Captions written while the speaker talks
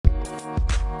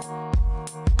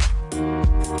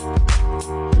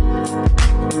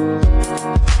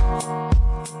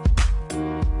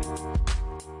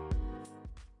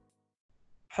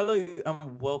Hello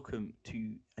and welcome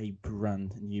to a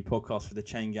brand new podcast for the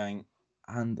Chain Gang.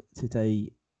 And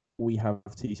today we have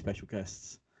two special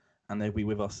guests, and they'll be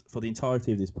with us for the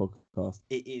entirety of this podcast.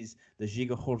 It is the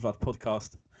Ziga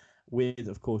podcast with,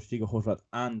 of course, Ziga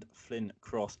and Flynn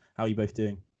Cross. How are you both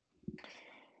doing?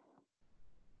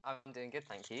 I'm doing good,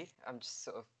 thank you. I'm just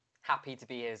sort of happy to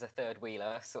be here as a third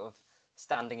wheeler, sort of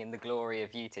standing in the glory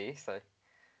of you two. So,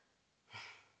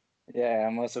 yeah,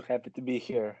 I'm also happy to be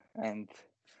here, and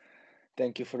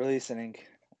thank you for listening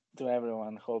to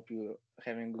everyone. Hope you're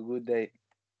having a good day.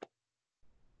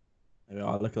 There we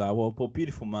are, look at that. What a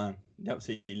beautiful man. He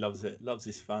absolutely loves it. Loves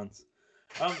his fans.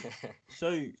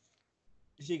 So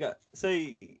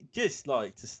just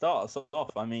like to start us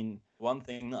off, I mean, one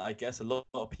thing that I guess a lot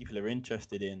of people are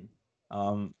interested in,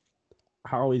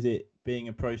 how is it being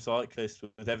a pro cyclist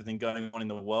with everything going on in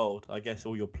the world? I guess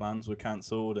all your plans were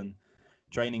cancelled and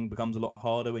training becomes a lot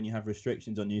harder when you have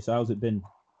restrictions on you. So how's it been?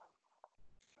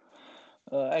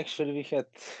 Actually, we had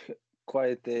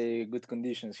quite a good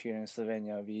conditions here in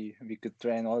Slovenia. We could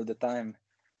train all the time.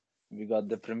 We got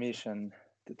the permission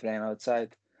to train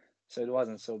outside, so it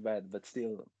wasn't so bad. But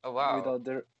still, oh wow,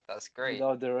 that's great.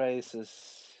 Without the races,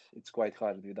 it's quite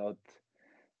hard. Without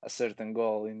a certain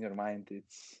goal in your mind,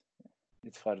 it's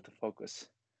hard to focus.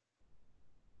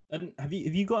 And have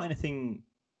you got anything?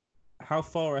 How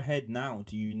far ahead now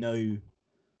do you know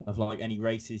of like any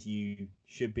races you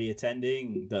should be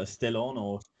attending that are still on,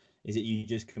 or is it you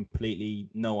just completely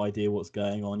no idea what's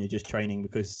going on? You're just training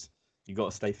because you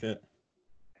got to stay fit.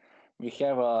 We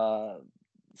have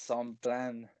some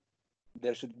plan.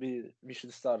 We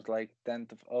should start like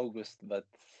 10th of August, but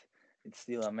it's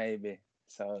still a maybe.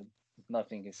 So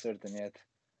nothing is certain yet.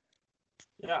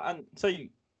 Yeah, and so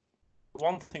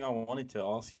one thing I wanted to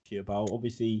ask you about,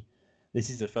 obviously,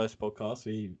 this is the first podcast.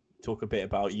 We talk a bit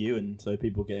about you, and so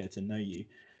people get to know you.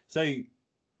 So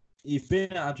you've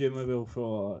been at Adriamobile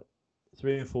for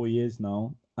 3 or 4 years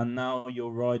now, and now you're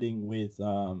riding with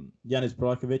Janis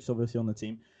Brajkovic, obviously on the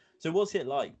team. So what's it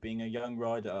like being a young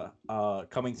rider,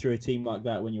 coming through a team like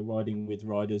that when you're riding with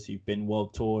riders who've been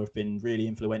World Tour, have been really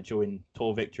influential in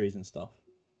Tour victories and stuff?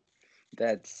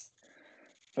 That's,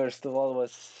 first of all,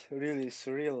 was really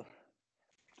surreal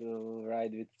to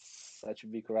ride with such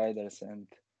big riders, and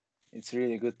it's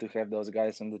really good to have those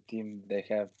guys on the team. They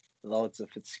have lots of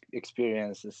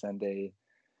experiences, and they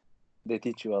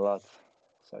teach you a lot.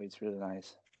 So it's really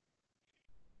nice.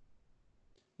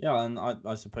 Yeah, and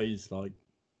I suppose like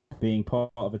being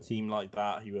part of a team like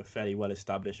that who are fairly well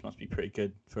established must be pretty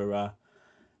good for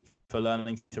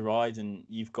learning to ride, and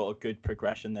you've got a good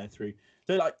progression there through.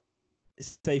 So like,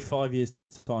 say 5 years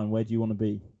time, where do you want to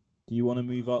be? Do you want to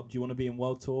move up? Do you want to be in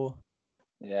World Tour?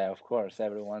 Yeah, of course,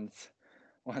 everyone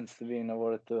wants to be in a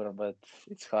World Tour, but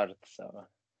it's hard. So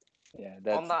yeah,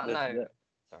 that's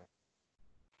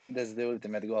the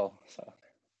ultimate goal. So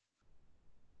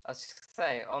I was just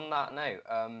say, on that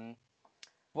note,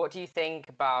 what do you think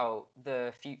about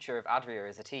the future of Adria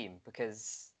as a team?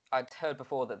 Because I'd heard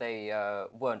before that they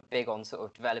weren't big on sort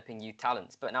of developing youth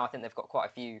talents, but now I think they've got quite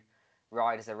a few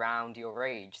riders around your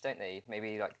age, don't they?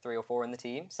 Maybe like 3 or 4 in the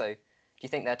team. So do you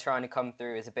think they're trying to come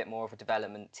through as a bit more of a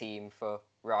development team for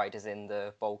riders in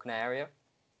the Balkan area?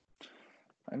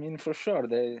 I mean, for sure,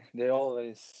 they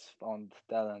always found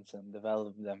talents and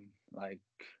developed them. Like,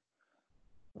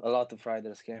 a lot of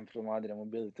riders came from Adria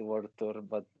Mobility World Tour,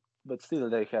 but still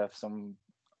they have some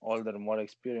older, more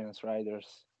experienced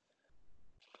riders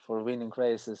for winning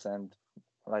races, and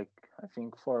like I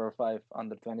think 4 or 5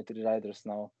 under 23 riders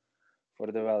now for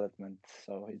development.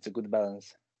 So it's a good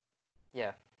balance.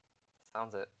 Yeah,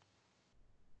 sounds it.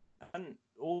 And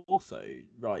also,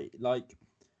 right, like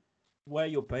where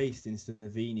you're based in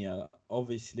Slovenia,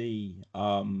 obviously,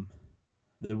 the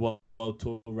World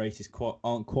Tour races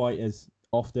aren't quite as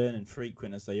often and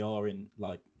frequent as they are in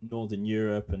like Northern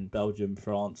Europe and Belgium,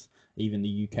 France, even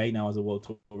the UK now as a World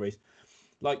Tour race.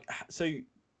 Like, so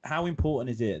how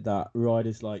important is it that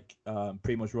riders like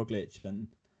Primož Roglic and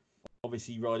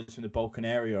obviously riders from the Balkan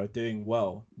area are doing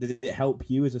well? Does it help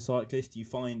you as a cyclist? Do you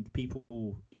find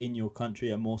people in your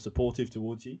country are more supportive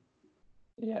towards you?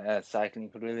 Yeah, cycling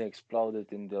really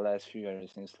exploded in the last few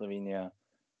years in Slovenia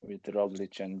with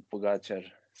Roglic and Pogačar.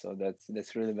 So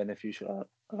that's really beneficial.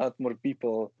 A lot more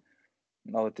people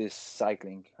notice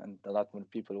cycling, and a lot more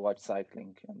people watch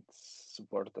cycling and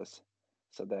support us.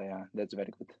 So that's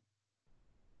very good.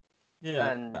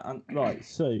 Yeah, and right.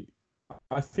 So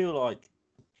I feel like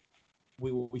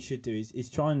what we should do is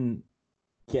try and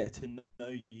get to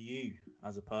know you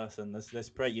as a person. Let's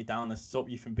break you down. Let's stop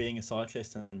you from being a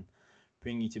cyclist and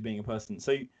bring you to being a person.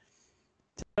 So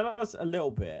tell us a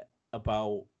little bit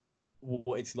about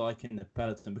what it's like in the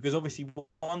peloton, because obviously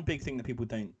one big thing that people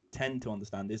don't tend to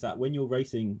understand is that when you're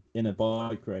racing in a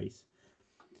bike race,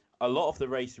 a lot of the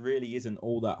race really isn't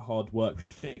all that hard work,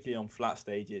 particularly on flat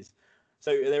stages.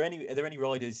 So are there any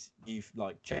riders you've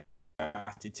like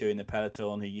chatted to in the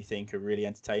peloton who you think are really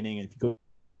entertaining? And if you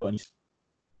got any...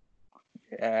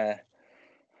 Yeah,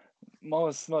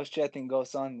 most chatting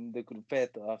goes on in the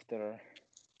gruppetto after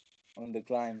on the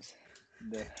climbs.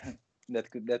 The,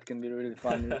 that can be really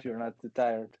fun if you're not too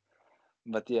tired.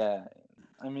 But yeah,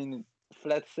 I mean,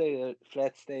 flat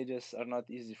stages are not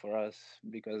easy for us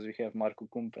because we have Marco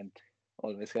Kumpent,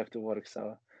 always have to work.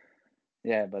 So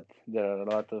yeah, but there are a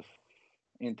lot of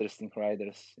interesting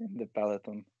riders in the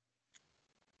peloton.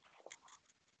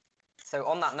 So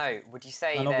on that note, would you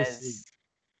say And obviously,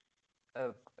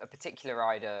 there's a particular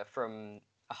rider from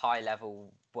a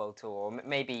high-level world tour, or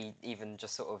maybe even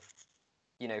just sort of,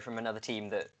 from another team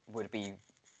that would be,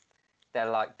 they're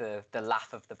like the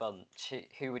laugh of the bunch?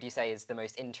 Who would you say is the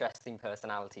most interesting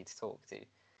personality to talk to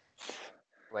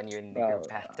when you're in the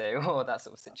gruppetto or that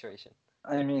sort of situation?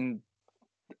 I mean,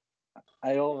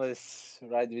 I always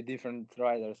ride with different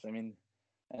riders. I mean,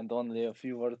 and only a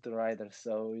few World Tour riders,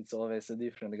 so it's always a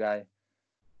different guy.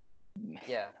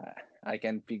 Yeah. I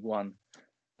can't pick one.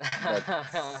 But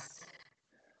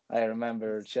I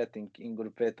remember chatting in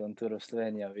Gruppetto on Tour of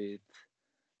Slovenia with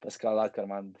Pascal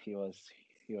Ackermann. He was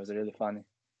really funny.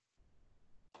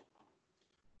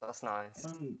 That's nice.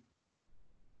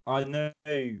 I know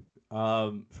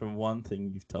from one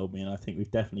thing you've told me, and I think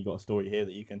we've definitely got a story here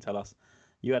that you can tell us.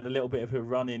 You had a little bit of a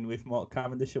run-in with Mark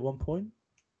Cavendish at one point.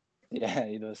 Yeah,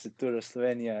 it was a Tour of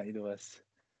Slovenia. It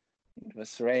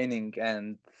was raining,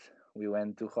 and we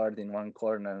went too hard in one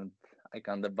corner, and I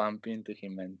kind of bumped into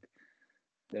him, and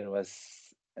there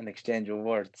was an exchange of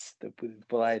words, to put it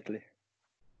politely.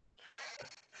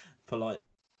 Politely.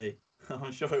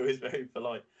 I'm sure it was very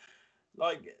polite.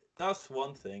 Like, that's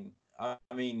one thing. I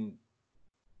mean,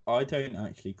 I don't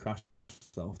actually crash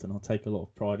so often. I'll take a lot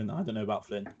of pride in that. I don't know about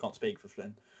Flynn. Can't speak for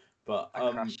Flynn. But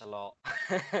I crash a lot.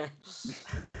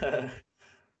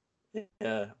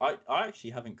 yeah, I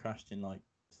actually haven't crashed in like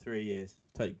 3 years.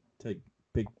 Take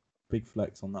big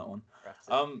flex on that one.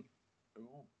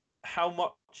 How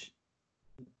much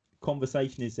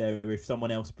conversation is there if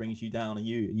someone else brings you down? Are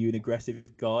you an aggressive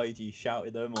guy? Do you shout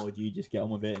at them, or do you just get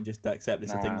on with it and just accept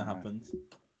it's a thing that happens?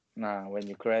 Nah, when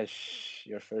you crash,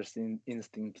 your first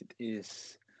instinct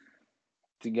is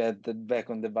to get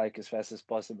back on the bike as fast as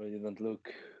possible. You don't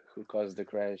look who caused the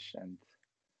crash, and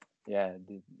yeah,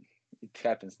 it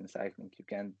happens in cycling.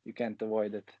 You can't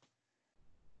avoid it.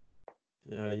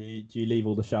 Do you leave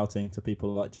all the shouting to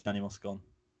people like Gianni Moscon?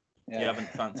 Yeah. You haven't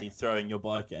fancied throwing your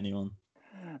bike at anyone?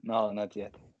 No, not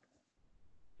yet.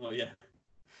 Well, yeah.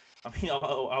 I mean,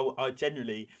 I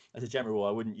generally, as a general rule,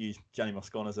 I wouldn't use Gianni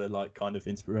Moscon as a kind of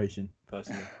inspiration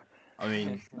personally. I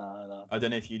mean, no. I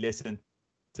don't know if you listened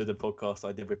to the podcast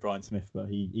I did with Brian Smith, but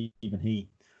he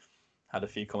had a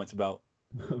few comments about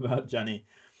Gianni.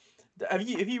 Have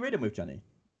you ridden with Gianni?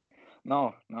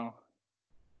 No, not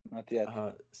yet.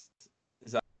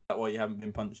 Is that why you haven't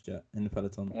been punched yet in the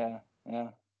peloton? Yeah,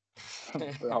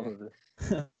 probably.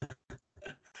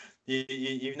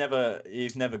 You've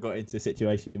never got into a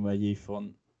situation where you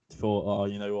thought, oh,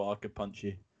 you know what, I could punch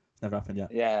you. It's never happened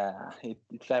yet. Yeah,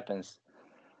 it happens.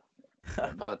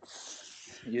 But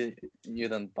you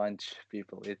don't punch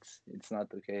people. It's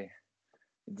not okay.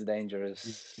 It's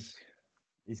dangerous.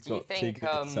 He's got too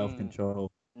good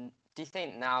self-control. Do you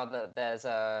think now that there's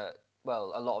a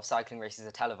lot of cycling races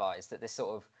are televised, that this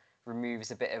sort of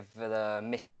removes a bit of the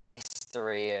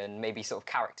mystery and maybe sort of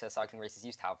character cycling races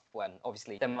used to have, when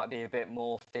obviously there might be a bit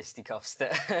more fisticuffs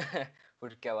that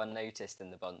would go unnoticed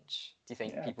in the bunch? Do you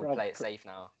think people play it safe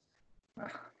now?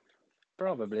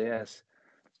 Probably, yes.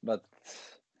 But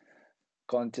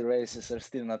Conti races are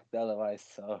still not televised,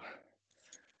 so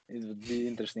it would be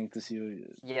interesting to see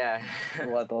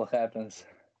what all happens.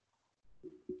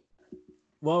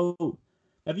 Well,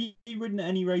 have you ridden at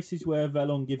any races where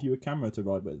Velon give you a camera to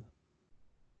ride with?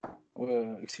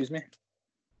 Excuse me?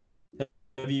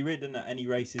 Have you ridden at any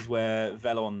races where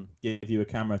Velon give you a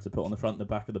camera to put on the front and the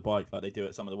back of the bike like they do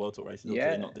at some of the World Tour races? Or do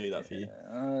they not do that for you?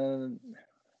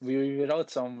 We rode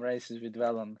some races with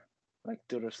Velon, like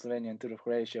Tour of Slovenia and Tour of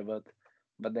Croatia,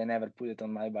 but they never put it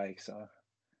on my bike. So,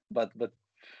 but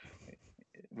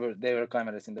they were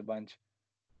cameras in the bunch.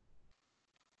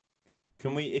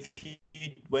 Can we,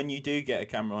 when you do get a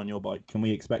camera on your bike, can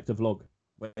we expect a vlog?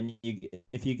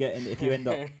 If you end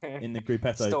up in the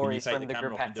gruppetto, stories can you take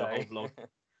from the camera off and do a whole gruppetto. vlog?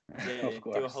 Yeah, Of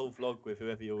course. do a whole vlog with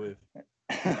whoever you're with.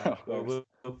 Of course.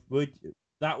 Would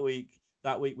that week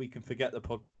that week we can forget the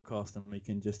podcast and we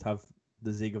can just have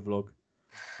the Ziga vlog.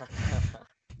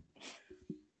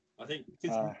 I think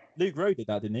because Luke Rowe did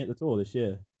that, didn't he, at the tour this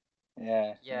year?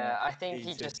 Yeah, I think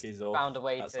he took just his off found a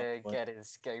way at some to point. get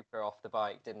his GoPro off the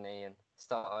bike, didn't he? And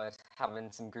started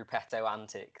having some gruppetto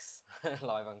antics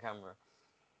live on camera.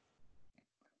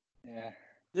 Yeah.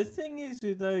 The thing is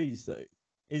with those though,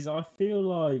 is I feel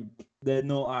like they're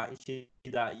not actually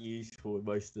that useful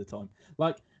most of the time.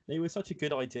 Like they were such a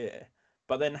good idea,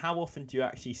 but then how often do you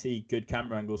actually see good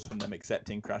camera angles from them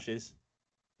accepting crashes?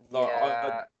 Like,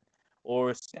 Yeah.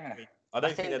 I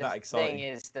don't think they're that the exciting. thing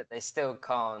is that they still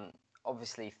can't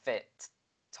obviously fit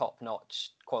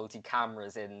top-notch quality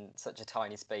cameras in such a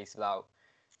tiny space without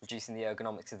reducing the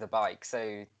ergonomics of the bike.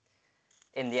 So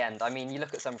in the end, I mean, you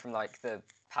look at some from like the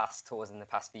past tours in the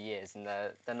past few years, and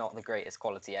they're not the greatest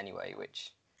quality anyway.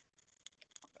 Which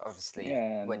obviously,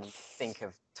 when you think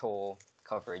of tour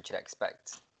coverage, you'd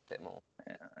expect a bit more.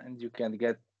 And you can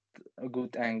get a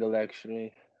good angle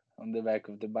actually on the back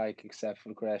of the bike, except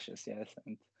for crashes. Yes,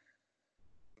 and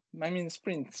I mean,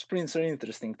 sprints are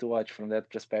interesting to watch from that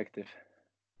perspective.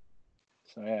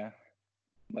 So yeah,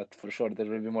 but for sure there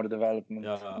will be more development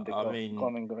in the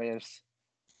coming years.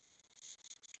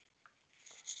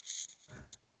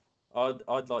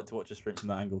 I'd like to watch a sprint from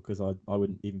that angle because I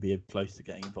wouldn't even be close to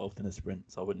getting involved in a sprint,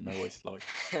 so I wouldn't know what it's like.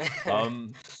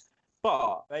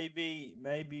 But maybe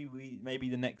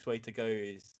the next way to go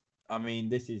is, I mean,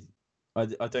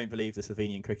 I don't believe the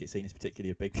Slovenian cricket scene is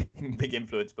particularly a big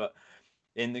influence, but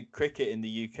in the cricket in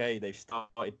the UK they've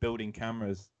started building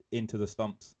cameras into the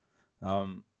stumps.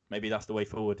 Maybe that's the way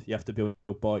forward. You have to build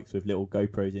bikes with little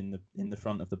GoPros in the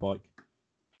front of the bike.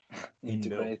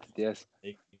 Integrated, yes.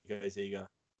 There you go, Ziga.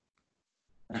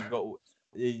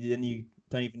 Then you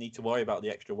don't even need to worry about the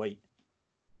extra weight.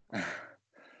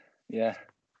 Yeah.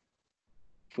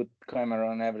 Put camera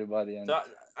on everybody and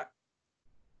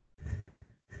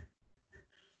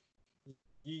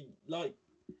you like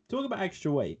talk about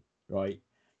extra weight, right?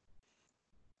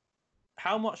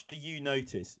 How much do you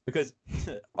notice? Because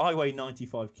I weigh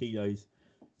 95 kilos,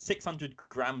 600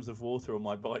 grams of water on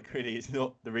my bike really is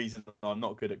not the reason I'm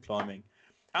not good at climbing.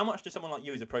 How much does someone like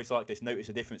you as a pro cyclist notice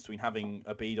the difference between having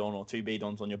a bead-on or two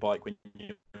bead-ons on your bike when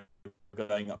you're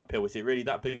going uphill? Is it really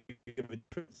that big of a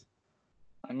difference?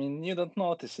 I mean, you don't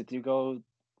notice it. You go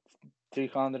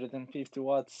 350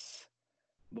 watts,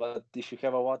 but if you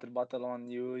have a water bottle on,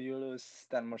 you lose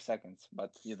 10 more seconds.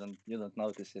 But you don't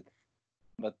notice it.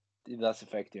 But it does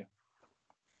affect you.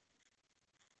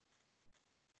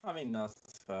 I mean,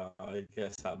 that's I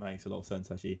guess that makes a lot of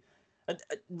sense actually. And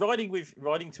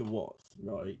riding to what,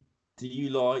 right? Do you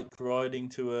like riding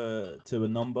to a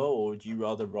number, or do you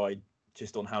rather ride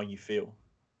just on how you feel?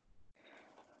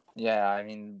 Yeah, I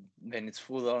mean, when it's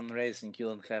full-on racing, you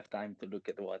don't have time to look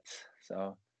at watts.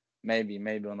 So maybe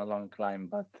on a long climb,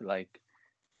 but like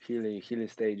hilly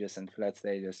stages and flat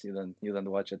stages, you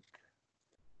don't watch it.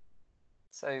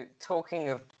 So talking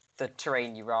of the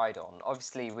terrain you ride on,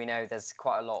 obviously we know there's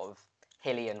quite a lot of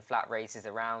hilly and flat races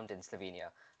around in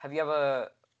Slovenia. Have you ever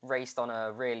raced on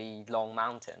a really long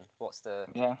mountain? What's the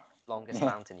longest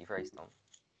mountain you've raced on?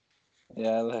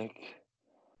 Yeah, like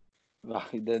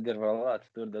there were a lot.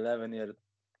 Tour de 11-year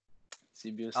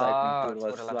CBU cycling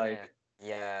tour was like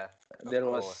there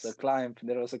was a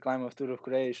climb of Tour of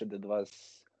Croatia that was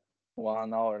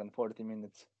 1 hour and 40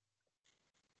 minutes.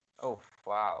 Oh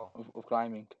wow! Of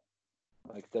climbing,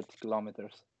 like 30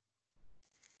 kilometers.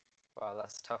 Wow,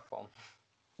 that's a tough one.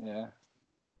 Yeah.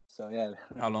 So yeah.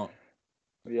 How long?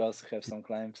 We also have some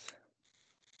climbs.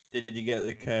 Did you get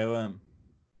the KOM?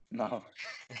 No.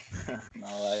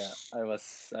 No, I was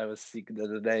sick the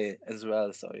other day as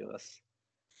well, so it was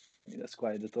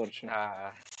quite the torture.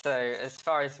 So as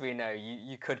far as we know,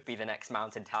 you could be the next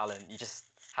mountain talent. You just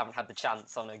haven't had the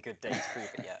chance on a good day to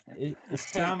prove it yet. It's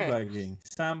sandbagging.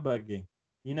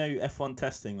 You know, F1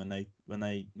 testing when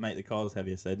they make the cars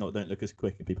heavier, so don't look as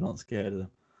quick and people aren't scared of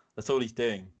them. That's all he's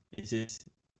doing. He's just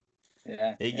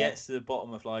he gets to the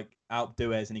bottom of like Alpe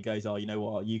d'Huez and he goes, "Oh, you know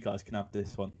what? You guys can have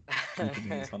this one. You can do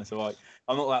this one. It's all right.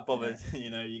 I'm not that bothered. You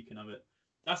know, you can have it."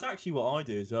 That's actually what I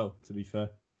do as well. To be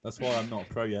fair, that's why I'm not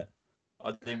a pro yet.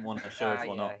 I didn't want to show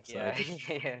everyone up. So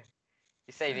You're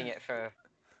saving it for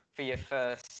your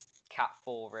first Cat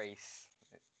 4 race.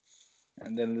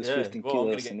 And then lose 15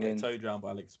 kilos. I'm going to get towed around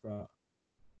by Alex Spratt.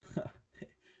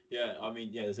 Yeah, I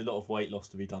mean, there's a lot of weight loss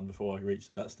to be done before I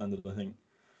reach that standard, I think.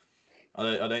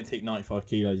 I don't think 95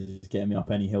 kilos is getting me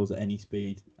up any hills at any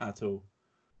speed at all.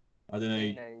 I don't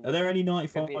know. Are there any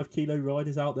 95 kilo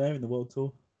riders out there in the World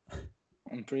Tour?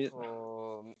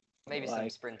 Or maybe some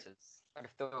sprinters. I'd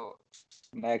have thought.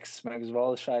 Max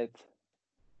Walscheid.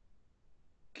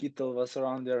 Kittel was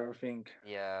around there, I think,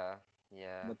 Yeah.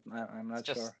 but I'm It's not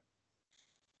just sure.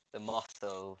 the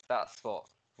muscle. That's what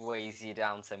weighs you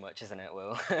down so much, isn't it,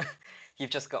 Will? You've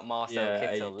just got Marcel Yeah,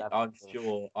 Kittel level. I'm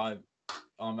sure.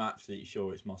 I'm absolutely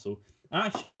sure it's muscle.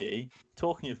 Actually,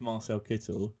 talking of Marcel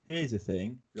Kittel, here's the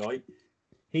thing, right?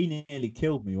 He nearly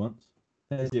killed me once.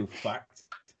 There's a little fact.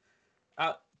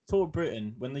 At Tour of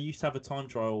Britain, when they used to have a time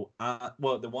trial,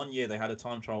 the one year they had a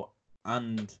time trial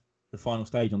and the final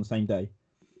stage on the same day,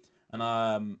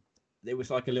 and it was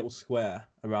like a little square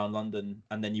around London,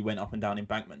 and then you went up and down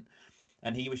embankment,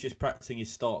 and he was just practicing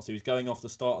his starts. He was going off the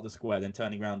start of the square, then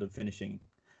turning around and finishing.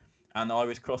 And I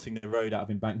was crossing the road out of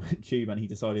Embankment Tube, and he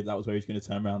decided that was where he was going to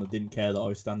turn around and didn't care that I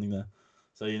was standing there.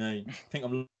 So I think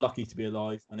I'm lucky to be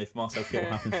alive. And if Marcel Kittel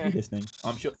happens to be listening,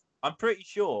 I'm pretty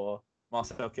sure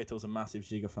Marcel Kittel's a massive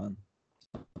Ziga fan.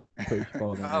 I'm pretty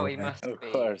sure. Oh, he must Of be.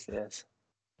 course, yes.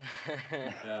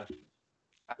 Yeah.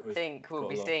 I think we'll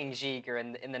be seeing Ziga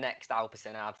in the next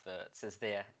Alpecin adverts as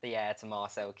the heir to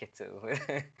Marcel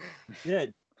Kittel. Yeah.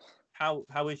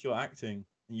 How is your acting?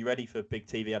 Are you ready for big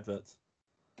TV adverts?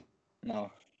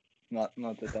 No, not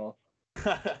at all.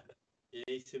 You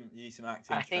need some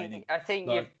acting training. I think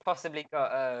Like- you've possibly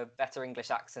got a better English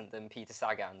accent than Peter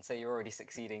Sagan, so you're already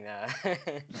succeeding there.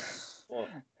 What?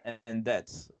 And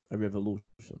that's a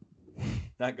revolution.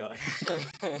 That guy.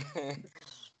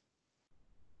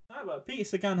 No, but Peter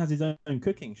Sagan has his own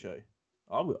cooking show.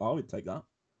 I would take that.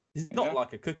 It's not Yeah.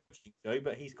 like a cooking show,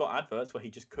 but he's got adverts where he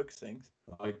just cooks things.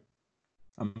 I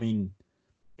mean,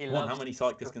 He come on, loves how many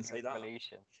cyclists can cooking say that?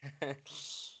 revolution.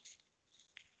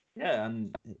 Yeah,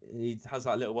 and he has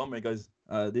that little one where he goes,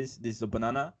 "This is a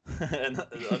banana," and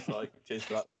that's like just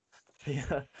that.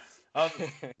 Yeah.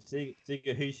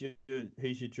 Ziga,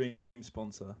 who's your dream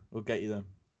sponsor? We'll get you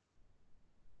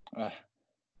them.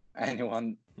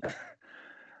 Anyone?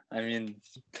 I mean,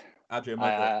 Adrian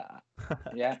Mobile.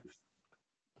 yeah,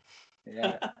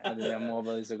 Adrian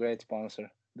Mobile is a great sponsor.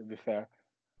 To be fair,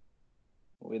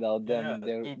 without them,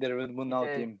 Yeah. there would be no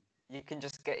Yeah. team. You can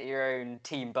just get your own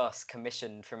team bus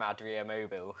commissioned from Adria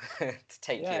Mobile to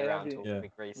take Yeah, you yeah, around to all the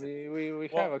big races. We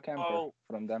have a camper Well,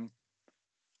 from them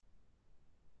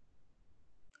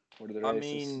for the I races.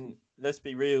 mean, let's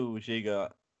be real,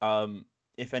 Ziga.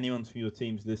 If anyone's from your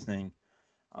team's listening,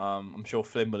 I'm sure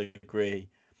Flynn will agree.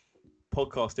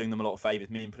 Podcast doing them a lot of favours.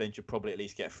 Me and Flynn should probably at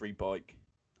least get a free bike.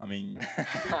 I mean,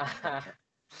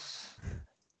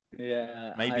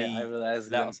 Yeah, maybe I will ask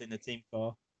let them. us in the team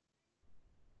car.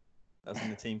 That's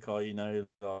in the team car.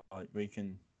 Like we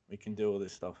can do all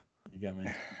this stuff. You get me?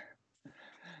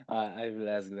 I will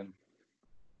ask them.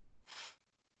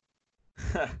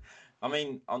 I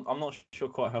mean, I'm not sure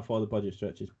quite how far the budget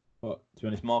stretches, but to be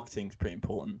honest, marketing's pretty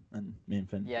important, and me and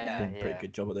Finn doing a pretty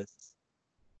good job of this.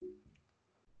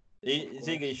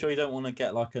 Ziga, you sure you don't want to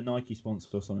get like a Nike sponsor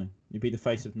or something? You'd be the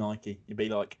face of Nike. You'd be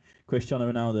like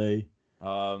Cristiano Ronaldo,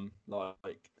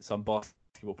 like some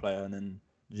basketball player, and then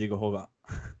Ziga Horvat.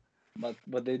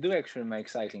 But they do actually make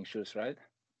cycling shoes, right?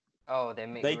 Oh, they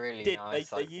make really nice They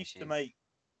cycling used to shoes. make.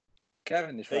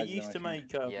 Cavendish. They rides them, used I to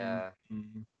think. make. Yeah.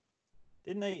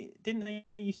 Didn't they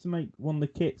used to make one of the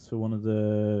kits for one of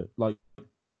the like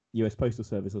US Postal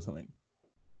Service or something?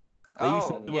 They used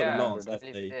to Oh, work with yeah, Lance, I believe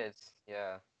didn't they they? did.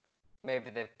 Yeah. Maybe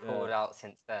they've pulled Yeah. out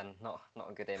since then. Not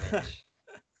a good image.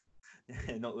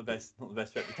 Not the best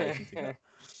reputation to get.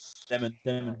 Them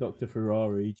and Dr.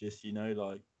 Ferrari just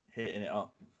like hitting it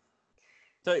up.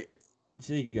 So,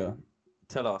 Ziga,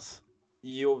 tell us,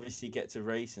 you obviously get to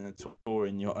race in a tour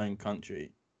in your own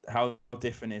country. How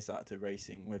different is that to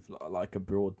racing with like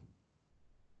abroad?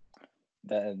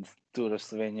 The Tour of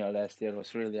Slovenia last year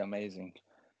was really amazing.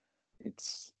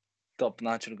 It's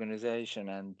top-notch organization,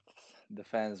 and the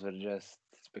fans were just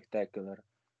spectacular.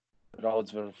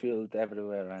 Roads were filled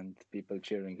everywhere, and people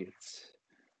cheering.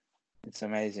 It's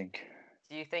amazing.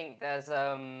 Do you think there's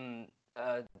a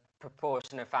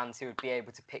proportion of fans who would be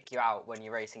able to pick you out when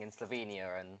you're racing in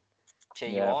Slovenia and cheer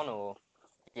you on, or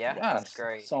yeah, that's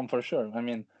great. Some for sure. I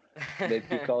mean, they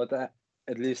pick out at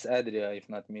least Adria, if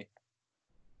not me.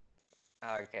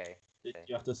 Okay. Did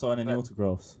you have to sign any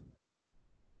autographs?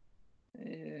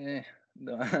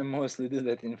 No, I mostly do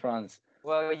that in France.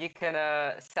 Well, you can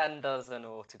send us an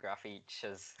autograph each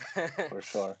as For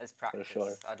sure. as practice. For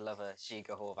sure. I'd love a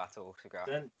Ziga Horvat autograph.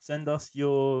 Send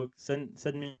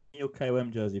me your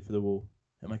KOM jersey for the wall.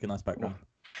 It'll make a nice background.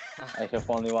 I have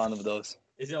only one of those.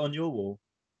 Is it on your wall?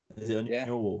 Is it on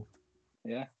your wall?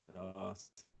 Yeah.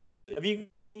 Have you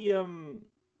the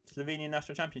Slovenian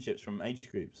national championships from age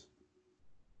groups?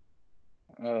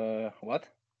 What?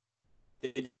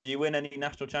 Did you win any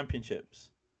national championships?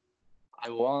 I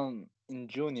won in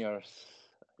juniors.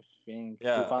 think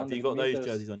Yeah, have 200 you got those meters.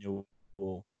 jerseys on your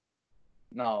wall?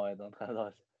 No, I don't have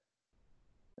those.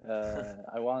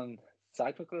 I won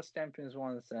cyclocross champions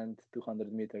once and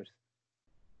 200 meters Oh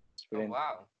sprint.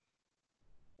 wow.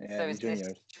 Yeah, So in is juniors.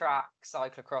 this track,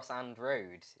 cyclocross, and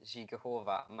road? Ziga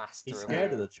Horvat, master He's of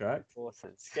scared of all the track.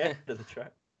 horses. Scared of the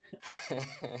track.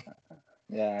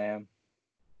 Yeah, I am.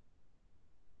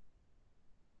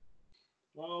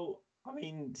 Well, I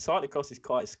mean, cyclocross is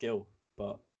quite a skill,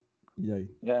 but you know,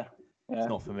 Yeah, it's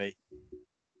not for me.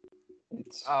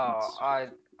 It's I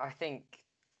think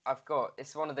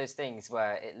it's one of those things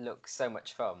where it looks so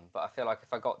much fun, but I feel like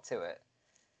if I got to it,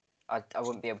 I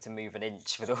wouldn't be able to move an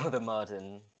inch with all the mud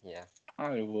and yeah.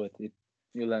 I would.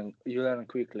 You learn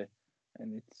quickly,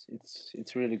 and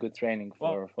it's really good training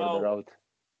for the Well, road.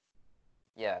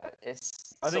 Yeah,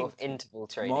 it's I sort of think interval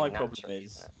training. my naturally, problem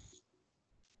is, isn't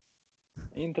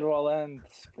it? Interval and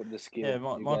for the skill. yeah,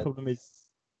 my problem is,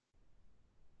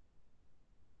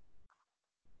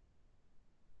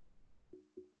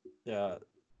 yeah,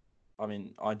 I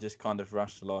mean, I just kind of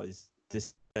rationalise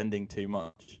descending too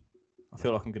much. I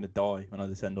feel like I'm going to die when I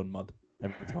descend on mud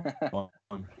every time.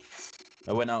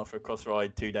 I went out for a cross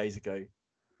ride 2 days ago,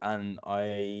 and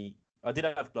I did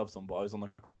have gloves on, but I was on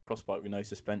a cross bike with no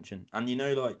suspension. And you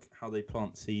know, like how they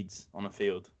plant seeds on a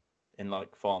field in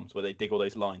like farms where they dig all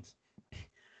those lines.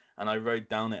 And I rode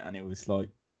down it, and it was like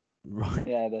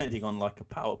riding on like a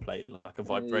power plate, like a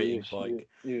vibrating bike.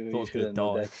 You Thought I was shouldn't do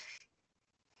going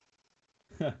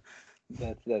to die.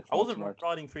 That's I wasn't smart.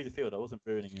 riding through the field. I wasn't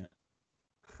ruining it.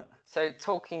 So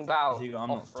talking about Ziga, I'm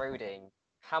not- off-roading,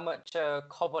 how much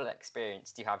cobble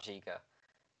experience do you have, Ziga? Do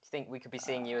you think we could be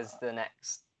seeing you as the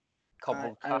next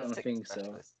cobble I don't classic think so.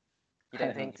 specialist? You I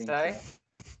don't think so?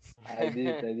 I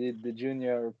did the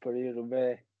junior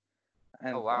Paris-Roubaix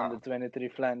and Oh, wow. on the 23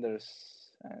 Flanders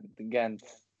and the Ghent,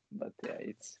 but yeah,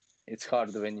 it's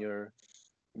hard when you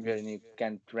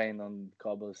can't train on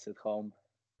cobbles at home.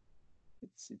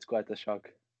 It's quite a shock.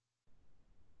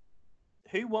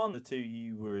 Who won the two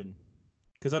you were in?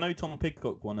 Because I know Tom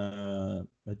Pidcock won a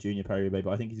junior Paris-Roubaix,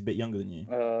 but I think he's a bit younger than you.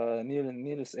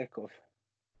 Niels Eckhoff.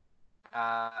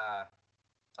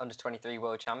 Under 23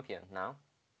 world champion now.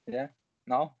 Yeah,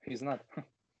 no, he's not.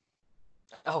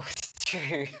 Oh, it's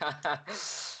true.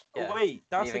 Yeah, Oh wait,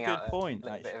 that's a leaving good out point.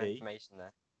 little bit of Actually, information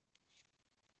there.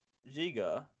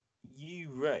 Ziga,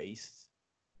 you raced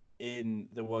in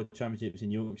the World Championships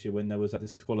in Yorkshire when there was that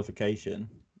disqualification.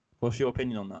 What's your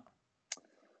opinion on that?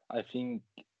 I think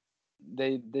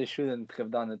they shouldn't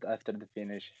have done it after the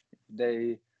finish. If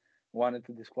they wanted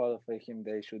to disqualify him,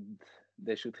 they should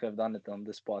have done it on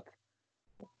the spot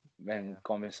when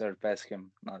Commissar passed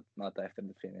him, not after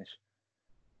the finish.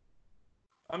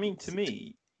 I mean, to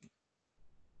me,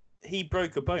 he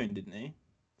broke a bone, didn't he?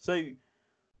 So,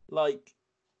 like,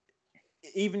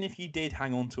 even if you did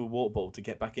hang on to a water bottle to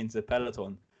get back into the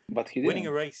peloton, but he winning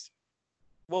didn't. a race,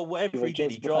 well, whatever he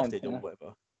did, he drafted or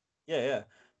whatever. Yeah.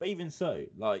 But even so,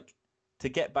 like, to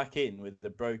get back in with the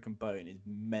broken bone is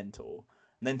mental.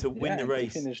 And then to win the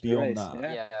race beyond that.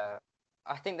 Yeah.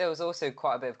 I think there was also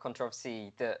quite a bit of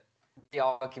controversy that the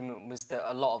argument was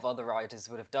that a lot of other riders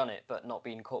would have done it, but not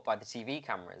been caught by the TV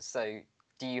cameras. So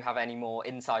do you have any more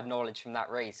inside knowledge from that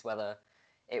race, whether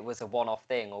it was a one-off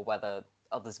thing or whether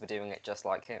others were doing it just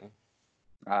like him?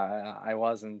 I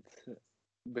wasn't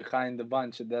behind the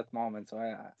bunch at that moment, so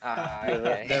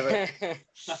okay. there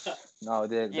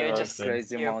was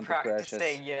crazy amount of crashes.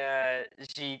 Practicing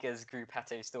Ziga's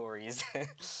Gruppetto stories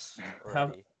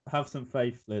already. Have some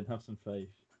faith, Flynn. Have some faith.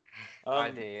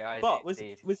 I do. But was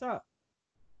that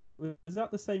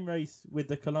the same race with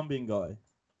the Colombian guy?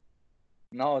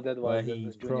 No, that was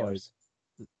juniors. Cried.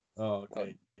 Oh,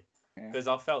 okay. Because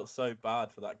I felt so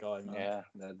bad for that guy, man. Yeah,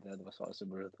 that was also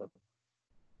brutal.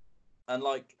 And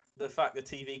like the fact the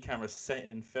TV camera set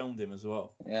and filmed him as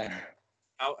well. Yeah.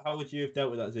 How would you have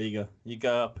dealt with that, Ziga? You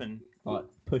go up and like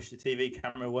push the TV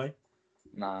camera away?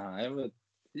 Nah, I would.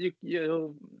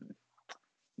 You.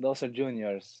 Those are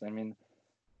juniors. I mean,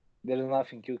 there's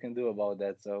nothing you can do about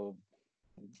that. So,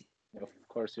 of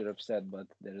course, you're upset, but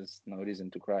there's no reason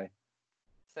to cry.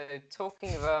 So,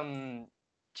 talking of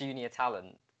junior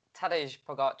talent, Tadej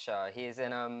Pogacar, he's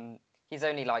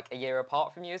only like a year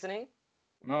apart from you, isn't he?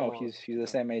 No, he's the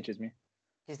same age as me.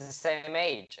 He's the same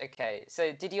age. Okay.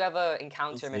 So, did you ever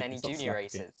encounter him in any junior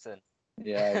races?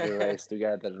 Yeah, we raced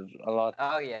together a lot.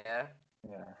 Oh yeah.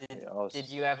 Yeah. Did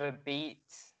you ever beat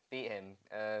him?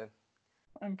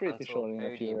 I'm pretty sure in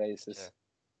a few races.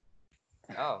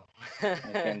 Oh. I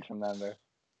can't remember.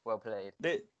 Well played.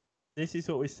 This is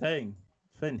what we're saying.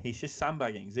 Finn, he's just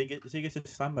sandbagging. Ziga's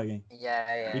just sandbagging.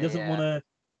 Yeah. He doesn't want to.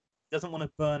 doesn't want to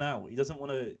burn out. He doesn't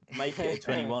want to make it at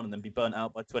 21 and then be burnt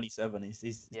out by 27.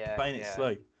 He's playing it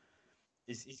slow.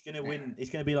 He's going to win. He's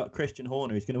going to be like Christian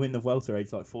Horner. He's going to win the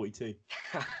welterweight like 42.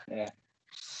 Yeah.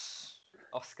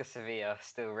 Oscar Sevilla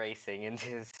still racing into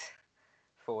his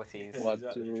 40s. What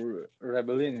Exactly.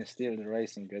 Rebellin is still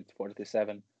racing at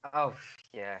 47. Oh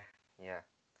yeah. Yeah,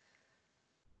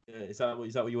 is that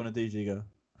what you want to do, Ziga?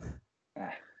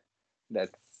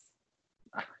 That's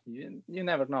you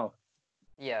never know.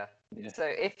 Yeah. Yeah. So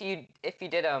if you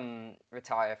did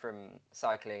retire from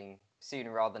cycling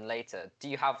sooner rather than later, do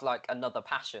you have like another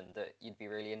passion that you'd be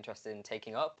really interested in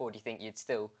taking up, or do you think you'd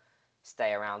still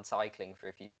stay around cycling for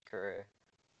a future career?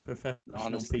 Professional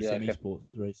Honestly, PCM esports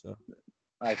racer.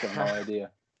 I have no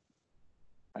idea.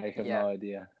 I have Yeah. no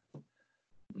idea.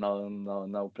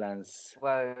 No plans.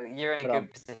 Well, you're in a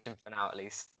good position for now, at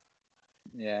least.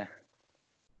 Yeah.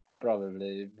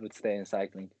 Probably would stay in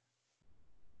cycling.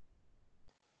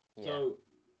 Yeah. So,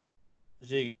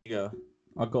 Ziga,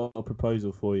 I got a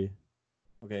proposal for you.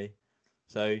 Okay,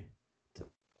 so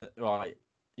right,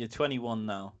 you're 21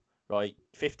 now, right?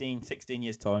 15, 16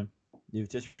 years time. You've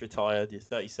just retired. You're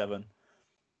 37.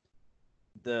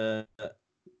 The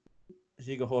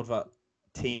Ziga Horvat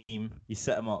team, you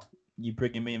set them up. You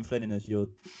bringing me and Flynn in as your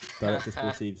director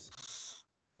sportives.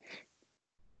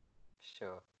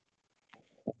 Sure.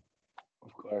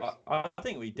 Of course. I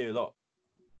think we do a lot.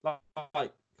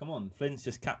 Like, come on, Flynn's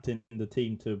just captained the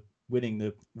team to winning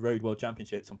the Road World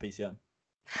Championships on PCM.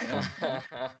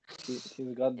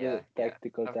 He's got the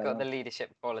tactical I've talent. got the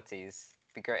leadership qualities.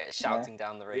 Be great at shouting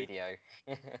down the radio.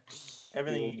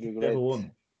 Everything would be you could great. ever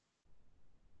want.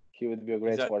 He would be a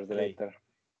great sports director.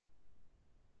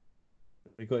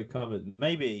 We got it covered.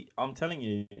 Maybe, I'm telling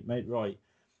you, mate, right.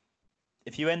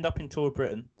 If you end up in Tour of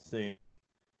Britain soon,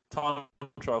 time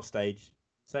trial stage,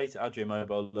 say to Adria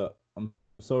Mobile, look, I'm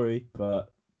sorry,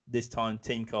 but this time,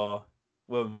 team car,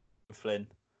 Will and Flynn,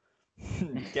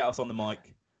 get us on the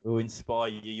mic. We'll inspire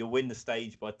you. You'll win the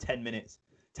stage by 10 minutes.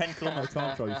 10-kilometer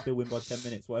time trial, you still win by 10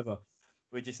 minutes, whatever.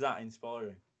 We're just that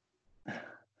inspiring.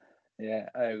 Yeah,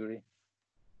 I agree.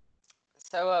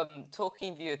 So,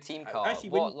 talking of your team car,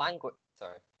 Actually, what language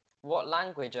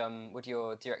would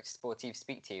your director sportive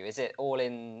speak to you? Is it all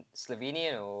in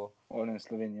Slovenian or? All in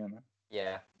Slovenian.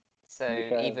 Yeah. So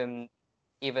Because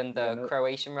even the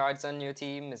Croatian riders on your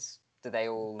team do they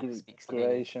all speak Slovenian?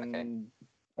 Croatian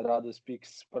Okay. Rado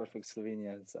speaks perfect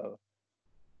Slovenian, so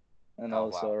and Oh,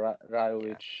 also wow.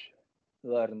 Rajovic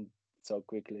learned so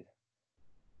quickly.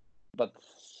 But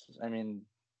I mean,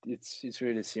 it's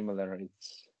really similar.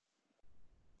 It's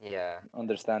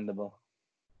understandable.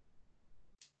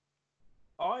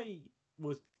 I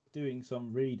was doing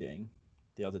some reading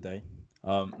the other day,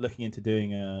 looking into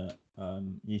doing a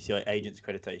UCI agents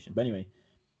accreditation. But anyway,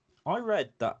 I read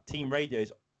that team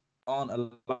radios aren't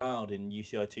allowed in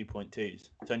UCI 2.2s.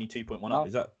 It's only 2.1 up.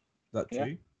 Is that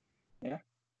true? Yeah.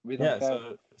 We don't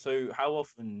have. So how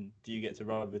often do you get to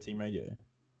ride with a team radio?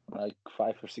 Like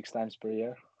 5 or 6 times per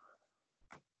year.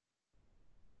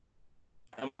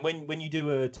 And when you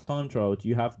do a time trial, do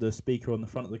you have the speaker on the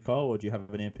front of the car, or do you have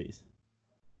an earpiece?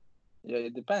 Yeah,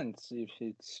 it depends if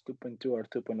it's 2.2 or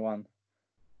 2.1.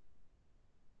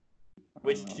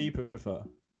 Which do you prefer?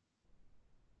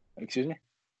 Excuse me?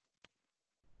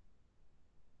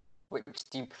 Which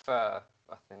do you prefer?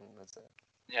 I think that's it.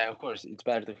 Yeah, of course, it's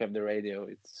better to have the radio.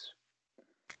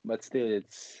 But still,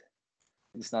 it's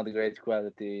not great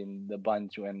quality in the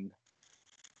bunch when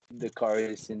the car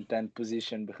is in 10th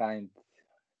position behind.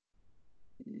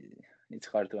 It's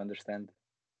hard to understand.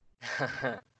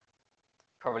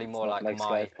 Probably more like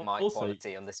my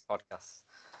quality on this podcast.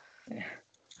 Yeah.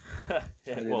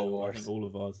 Yeah, well, I think all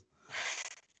of ours.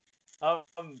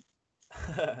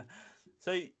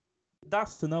 So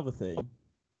that's another thing.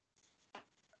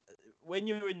 When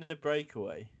you're in the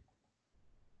breakaway,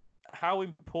 how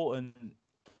important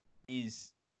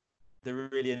is the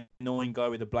really annoying guy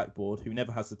with the blackboard who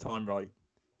never has the time right?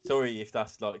 Sorry if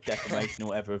that's like defamation or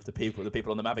whatever of the people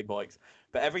on the Mavic bikes,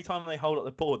 but every time they hold up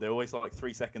the board, they're always like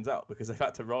 3 seconds out because they've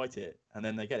had to write it and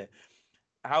then they get it.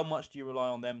 How much do you rely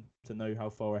on them to know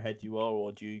how far ahead you are,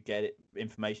 or do you get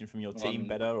information from your team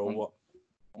better, or what?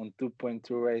 On 2.2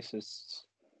 races,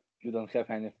 you don't have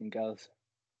anything else.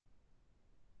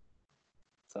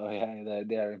 So yeah,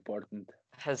 they are important.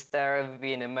 Has there ever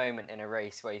been a moment in a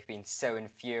race where you've been so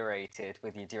infuriated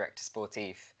with your director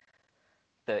sportif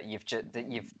that you've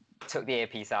took the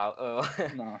earpiece out, or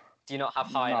no. Do you not have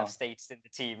high enough status in the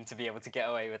team to be able to get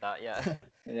away with that yet?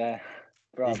 Yeah,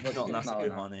 probably. It's not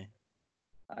Nasuku, honey.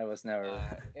 I was never.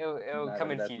 It'll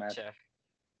come in future.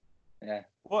 Yeah.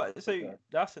 What? So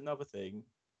that's another thing.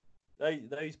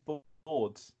 Those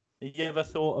boards, Have you ever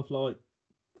thought of like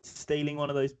stealing one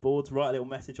of those boards, write a little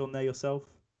message on there yourself?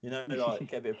 You know, like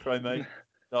get a bit of promo,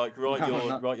 like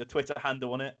write your Twitter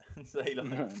handle on it and say like,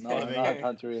 no, not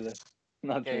really,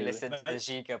 not Go really. listen to the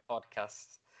Ziga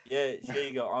podcast. Yeah,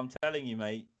 Ziga, I'm telling you,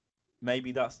 mate.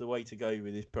 Maybe that's the way to go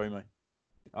with this promo.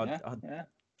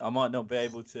 I might not be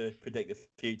able to predict the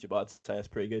future, but I'd say that's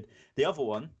pretty good. The other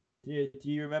one, do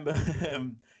you remember?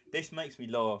 This makes me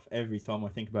laugh every time I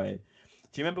think about it.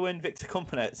 Do you remember when Victor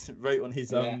Komponets wrote on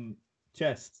his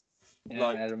chest, Yeah,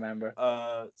 I remember.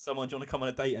 Someone, do you want to come on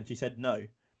a date? And she said no.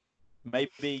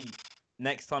 Maybe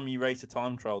next time you race a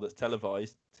time trial that's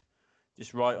televised,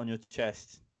 just write on your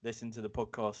chest, listen to the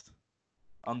podcast,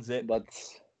 unzip.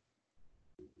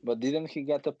 But didn't he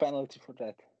get a penalty for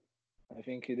that? I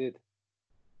think he did.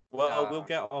 Well, we'll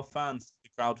get our fans to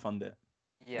crowdfund it.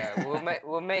 Yeah,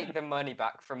 we'll make the money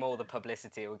back from all the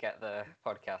publicity. We'll get the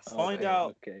podcast.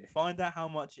 Find out how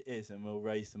much it is, and we'll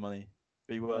raise the money.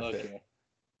 Be worth it.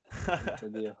 That's a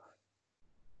deal.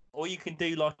 Or you can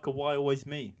do like a Why Always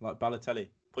Me, like Balotelli.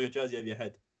 Put your jersey over your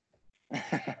head.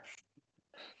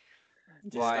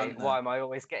 Why am I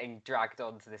always getting dragged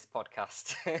onto this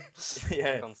podcast?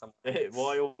 Yeah.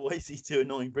 Why always these two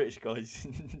annoying British guys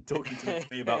talking to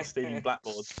me about stealing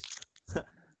blackboards?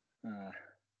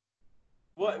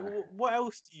 What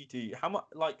else do you do? How much,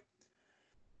 like,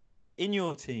 in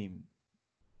your team,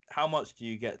 how much do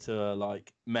you get to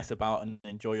like mess about and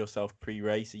enjoy yourself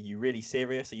pre-race? Are you really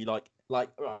serious? Are you like right,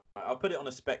 I'll put it on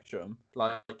a spectrum.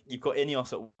 Like you've got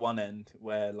Ineos at one end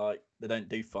where like they don't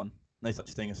do fun. No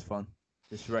such thing as fun.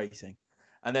 Just racing.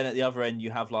 And then at the other end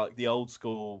you have like the old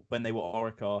school when they were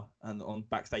Orica and on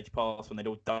Backstage Pass when they'd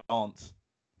all dance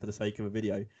for the sake of a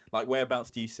video. Like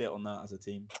whereabouts do you sit on that as a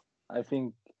team? I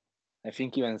think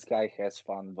even Sky has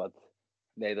fun, but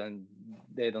they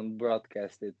don't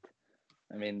broadcast it.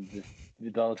 I mean,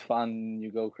 without fun,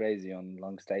 you go crazy on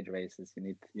long stage races.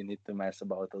 You need to mess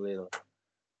about a little.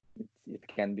 It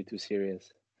can be too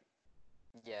serious.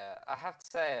 Yeah, I have to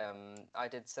say, I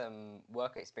did some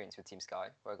work experience with Team Sky,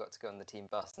 where I got to go on the team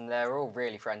bus, and they're all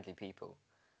really friendly people.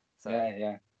 So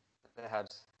yeah. They had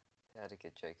a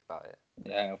good joke about it.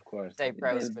 Yeah, of course. Dave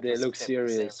Brailsford they look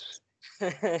serious.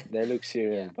 They look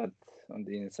serious, Yeah. but on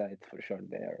the inside, for sure,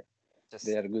 they are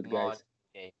good mod guys.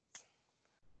 games.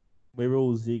 We're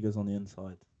all Zigas on the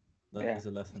inside. That is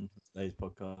Yeah. a lesson for today's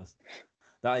podcast.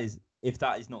 If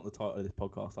that is not the title of this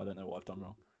podcast, I don't know what I've done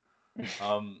wrong.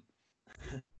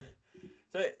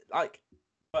 So like,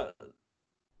 but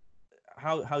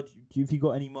how do you, have you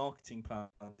got any marketing plans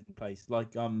in place?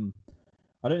 Like I don't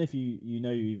know if you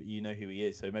know who he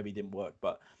is, so maybe it didn't work.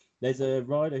 But there's a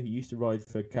rider who used to ride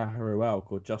for Caharoel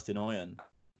called Justin Oyen.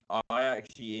 I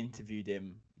actually interviewed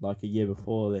him like a year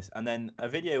before this, and then a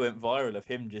video went viral of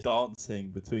him just dancing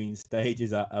between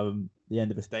stages at the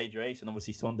end of a stage race, and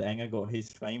obviously Sonda Enger got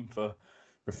his fame for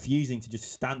refusing to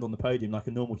just stand on the podium like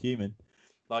a normal human.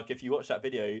 Like if you watch that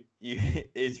video,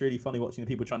 it's really funny watching the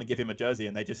people trying to give him a jersey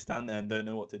and they just stand there and don't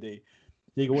know what to do.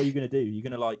 Ziga, what are you gonna do? Are you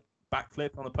gonna like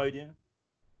backflip on the podium?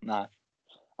 Nah,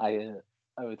 I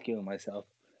would kill myself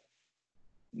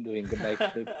doing the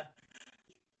backflip.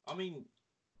 I mean,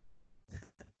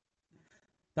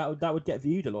 that would get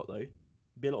viewed a lot though.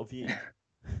 Be a lot of views.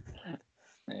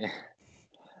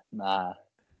 Nah,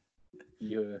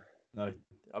 you. No,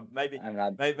 maybe I'm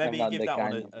not. maybe I'm not give the that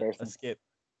kind one of person. a skip.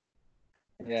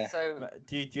 Yeah. So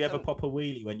Do you ever pop a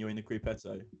wheelie when you're in the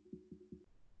gruppetto?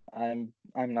 I'm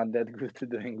not that good to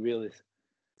doing wheelies.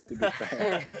 To be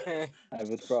fair, I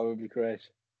would probably crash.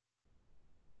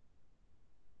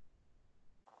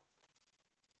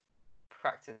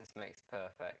 practice makes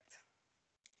perfect.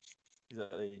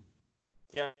 Exactly.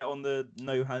 Get on the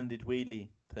no-handed wheelie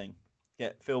thing.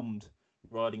 Get filmed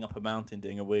riding up a mountain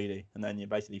doing a wheelie, and then you're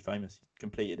basically famous. You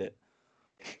completed it.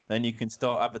 Then you can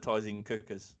start advertising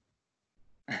cookers.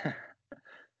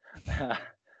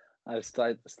 I'll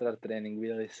start training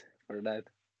wheelies for that.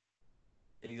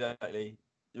 Exactly.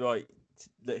 Right.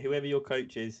 Whoever your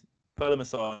coach is, pull them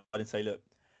aside and say, look,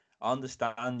 I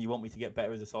understand you want me to get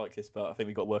better as a cyclist, but I think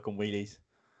we've got to work on wheelies.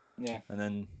 Yeah. And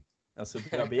then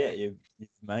that'll be it. You've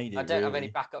made it. I don't have really.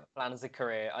 any backup plan as a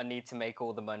career. I need to make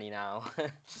all the money now.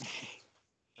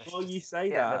 Well, you say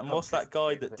Yeah, that. the And what's that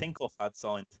guy that publicity. Tinkoff had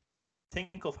signed?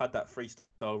 Tinkoff had that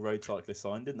freestyle road cyclist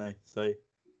signed, didn't they? So,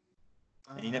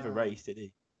 and he never raced, did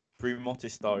he?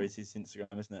 Brumotis Star is his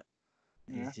Instagram, isn't it?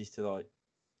 Yeah. He's used to like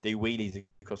do wheelies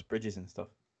across bridges and stuff.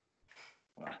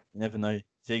 Wow. You never know.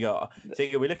 Ziga,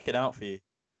 we're looking out for you.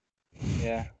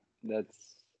 Yeah, that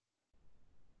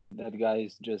guy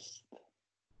is just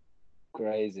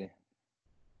crazy.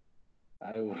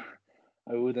 I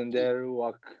I wouldn't dare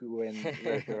walk where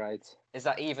he rides. Is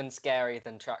that even scarier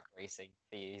than track racing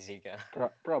for you, Ziga?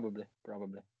 Probably.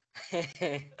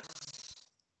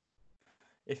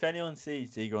 If anyone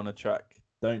sees Ziga on a track,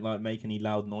 don't like make any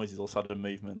loud noises or sudden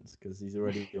movements because he's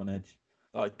already on edge.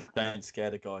 Like, don't scare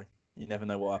the guy. You never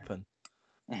know what happened.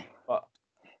 But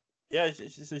yeah, so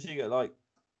Ziga, like,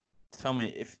 tell me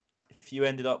if you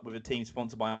ended up with a team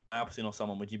sponsored by Alpecin or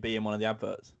someone, would you be in one of the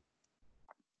adverts?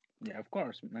 Yeah, of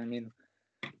course. I mean,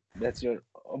 that's your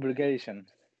obligation.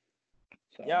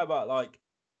 So. Yeah, but like,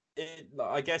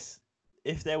 I guess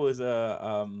if there was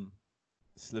a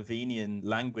Slovenian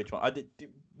language one,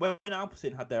 when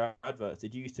Alpecin had their adverts,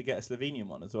 did you used to get a Slovenian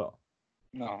one as well?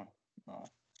 No.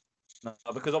 No,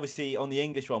 because obviously on the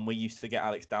English one we used to get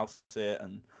Alex Dowsett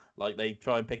and like they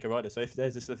try and pick a rider. So if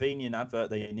there's a Slovenian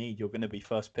advert that you need, you're going to be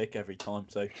first pick every time.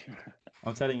 So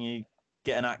I'm telling you,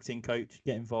 get an acting coach,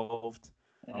 get involved.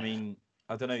 Yeah. I mean,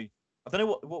 I don't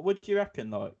know what would you reckon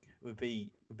like would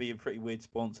be a pretty weird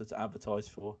sponsor to advertise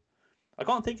for. I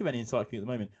can't think of any in cycling at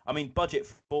the moment. I mean,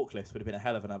 Budget Forklifts would have been a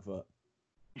hell of an advert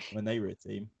when they were a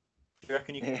team. Do you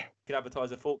reckon you could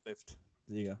advertise a forklift?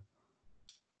 Ziga?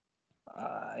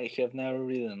 I have never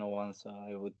ridden one, so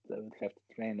I would have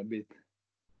to train a bit.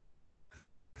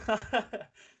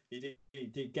 you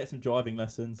do get some driving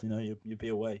lessons, you know, you'd be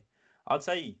away. I'd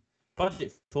say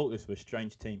Budget Forklifts were a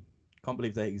strange team. Can't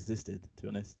believe they existed, to be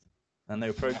honest. And they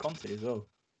were pro Conti as well.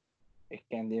 I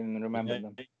can't even remember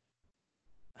them.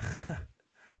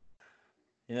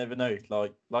 You never know.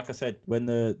 Like I said, when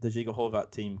the Ziga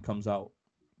Horvat team comes out,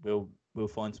 we'll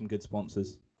find some good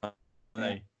sponsors. I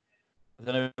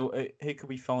don't know. Who could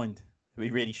we find? It'd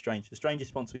be really strange. The strangest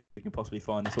sponsor we can possibly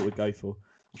find. That's what we'd go for.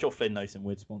 I'm sure Flynn knows some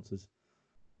weird sponsors.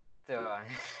 Do I?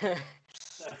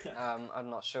 I'm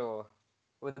not sure.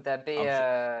 Would there be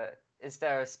is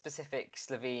there a specific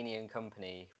Slovenian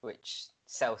company which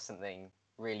sells something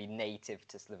really native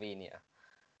to Slovenia?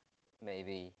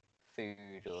 Maybe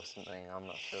food or something. I'm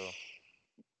not sure.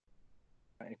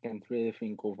 I can't really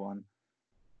think of one.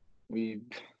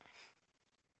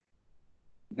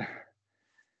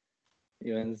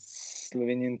 Even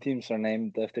Slovenian teams are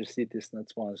named after cities, not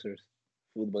sponsors.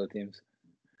 Football teams.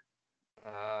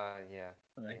 Yeah.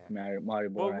 Like yeah.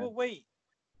 Maribor. Well, wait.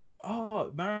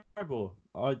 Oh, Maribor.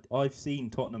 I've seen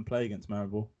Tottenham play against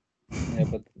Maribor. Yeah,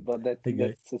 but that's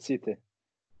a city.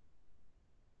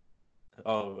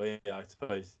 Oh, yeah, I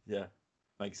suppose. Yeah,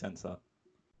 makes sense that.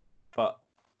 But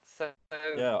so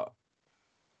yeah.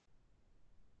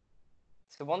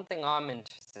 So one thing I'm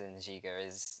interested in, Ziga,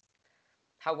 is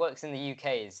how it works in the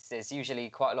UK. Is there's usually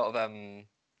quite a lot of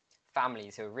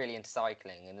families who are really into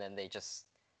cycling, and then they just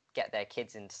get their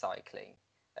kids into cycling,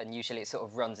 and usually it sort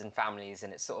of runs in families,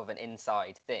 and it's sort of an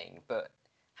inside thing. But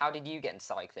how did you get into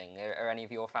cycling? Are any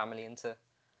of your family into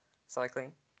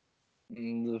cycling?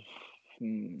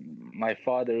 My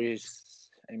father is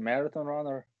a marathon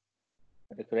runner,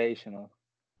 recreational.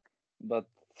 But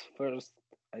first,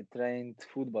 I trained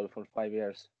football for 5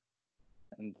 years,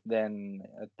 and then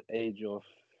at the age of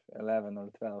 11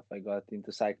 or 12, I got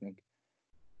into cycling.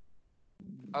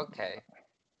 Okay,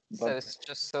 But so it's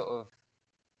just sort of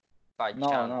by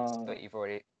chance, but you've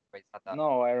always had that.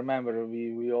 No, I remember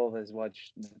we always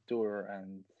watched the tour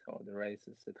and all the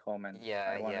races at home, and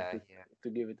I wanted to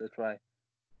give it a try.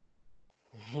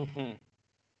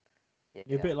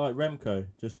 You're a bit like Remco,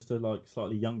 just a like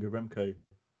slightly younger Remco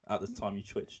at the time you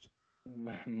switched.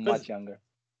 Much younger.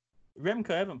 Remco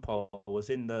Evenepoel was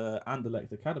in the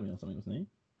Anderlecht Academy or something, wasn't he?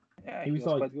 Yeah, he was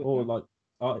like, quite good, or like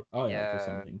Ajax or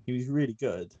something. He was really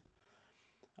good.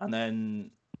 And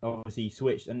then obviously he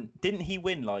switched. And didn't he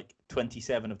win like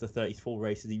 27 of the 34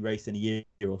 races he raced in a year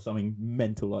or something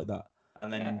mental like that?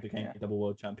 And then became a double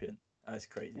world champion. That's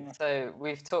crazy. Yeah. So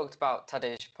we've talked about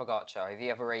Tadej Pogacar. Have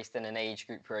you ever raced in an age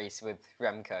group race with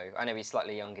Remco? I know he's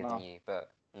slightly younger than you,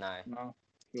 but no. No,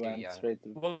 he Too went young. straight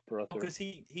to Pro Tour. Because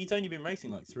he's only been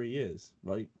racing like 3 years,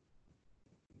 right?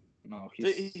 No,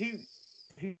 he's...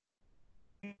 So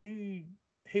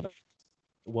who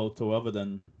World Tour other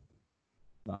than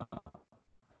that?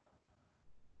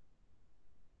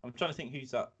 I'm trying to think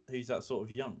who's that sort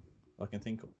of young I can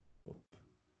think of.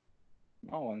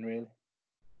 No one really.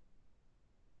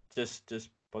 Just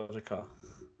Pogacar.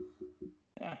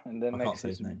 Yeah, and then next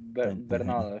is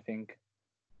Bernal, I think.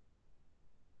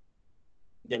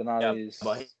 Yeah, Bernal is.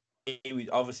 But he was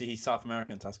obviously he's South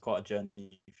American, so that's quite a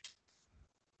journey.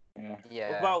 Yeah.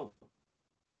 Yeah. Well,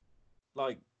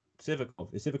 like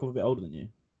Sivakov. Is Sivakov a bit older than you?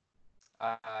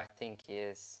 I think he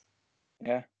is.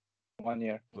 Yeah, 1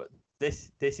 year. But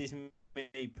this is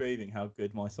me proving how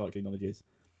good my cycling knowledge is.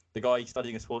 The guy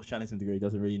studying a sports journalism degree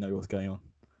doesn't really know what's going on.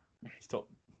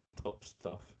 top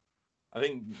stuff. I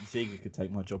think Ziga could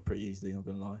take my job pretty easily. Not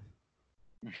gonna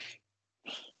lie.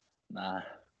 Nah.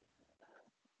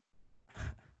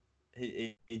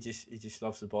 He just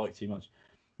loves the bike too much.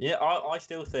 Yeah, I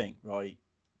still think, right,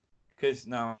 because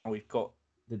now we've got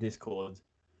the Discord.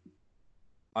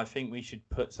 I think we should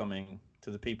put something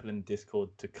to the people in the Discord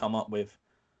to come up with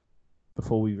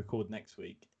before we record next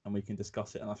week, and we can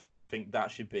discuss it. And I think that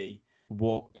should be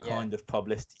what kind of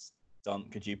publicity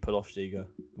stunt could you pull off, Ziga?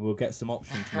 We'll get some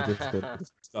options from the Discord to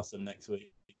discuss them next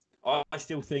week. I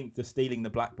still think the stealing the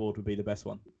blackboard would be the best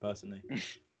one, personally.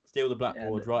 Steal the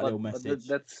blackboard, write a little message.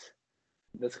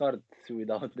 That's hard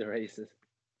without the races.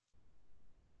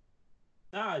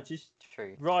 Nah, just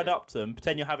True. ride up to them,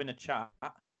 pretend you're having a chat,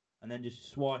 and then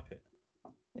just swipe it.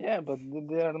 Yeah, but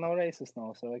there are no races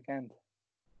now, so I can't.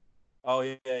 Oh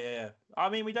yeah. I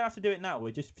mean, we don't have to do it now.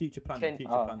 We're just future planning.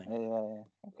 Planning. Yeah.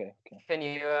 Okay. Can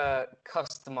you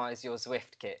customize your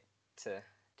Zwift kit to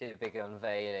do a big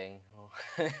unveiling?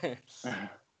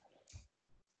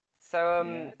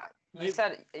 So you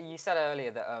said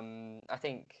earlier that I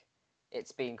think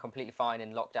it's been completely fine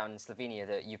in lockdown in Slovenia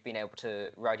that you've been able to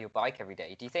ride your bike every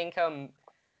day. Do you think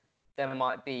there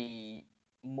might be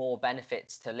more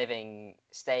benefits to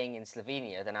staying in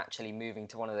Slovenia than actually moving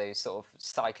to one of those sort of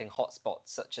cycling hotspots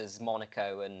such as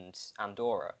Monaco and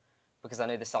Andorra? Because I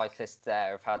know the cyclists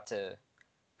there have had to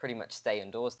pretty much stay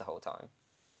indoors the whole time.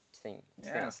 Do you think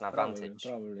that's an advantage?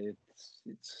 Probably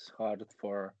it's hard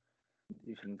for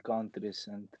different countries,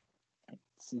 and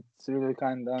it's really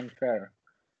kind of unfair.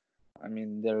 I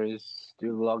mean, there is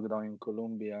still lockdown in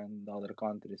Colombia and other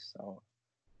countries, so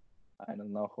I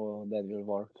don't know how that will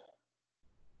work.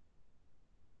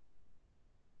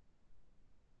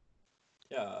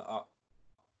 Yeah,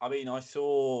 I mean, I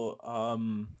saw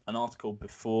an article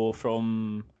before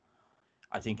from,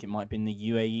 I think it might have been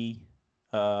the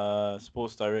UAE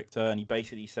sports director, and he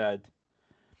basically said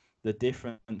the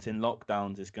difference in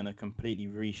lockdowns is going to completely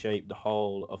reshape the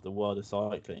whole of the world of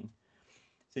cycling.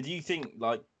 So do you think,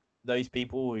 like, those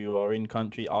people who are in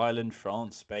country, Ireland,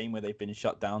 France, Spain, where they've been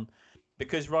shut down,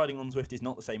 because riding on Zwift is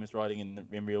not the same as riding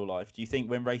in real life, do you think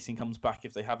when racing comes back,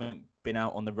 if they haven't been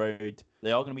out on the road,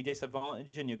 they are going to be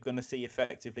disadvantaged and you're going to see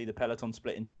effectively the peloton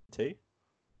split in two?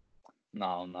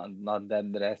 No, not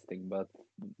that drastic, but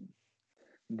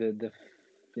the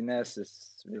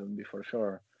finesses will be for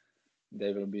sure.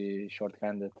 They will be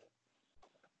short-handed,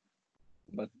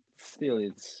 but still,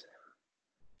 it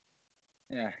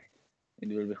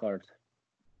will be hard.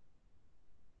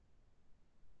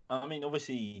 I mean,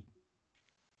 obviously,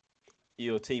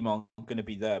 your team aren't going to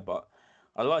be there, but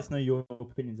I'd like to know your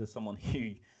opinions as someone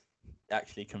who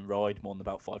actually can ride more than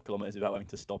about 5 kilometers without having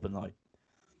to stop and like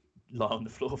lie on the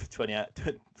floor for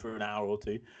for an hour or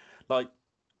two. Like,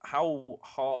 how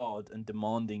hard and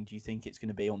demanding do you think it's going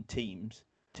to be on teams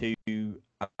to,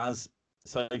 as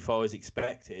so far as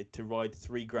expected, to ride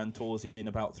 3 Grand Tours in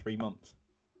about 3 months?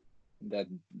 That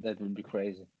would be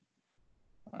crazy.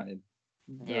 I'm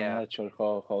Yeah. not sure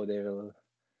how they will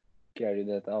carry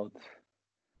that out.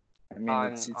 I mean,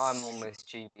 I'm almost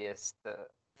dubious that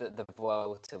the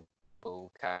Vuelta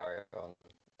will carry on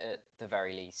at the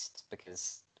very least,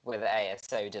 because with the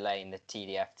ASO delaying the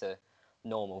TDF to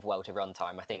normal Vuelta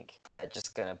runtime, I think they're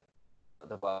just going to put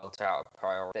the Vuelta out of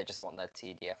priority. They just want their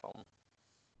TDF on.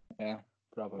 Yeah,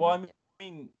 probably. Well, I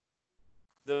mean,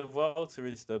 the Vuelta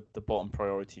is the bottom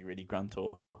priority, really, Grand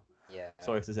Tour. Yeah.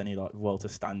 Sorry if there's any like Vuelta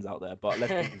stands out there, but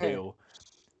let's be real.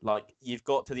 Like, you've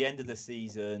got to the end of the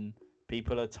season,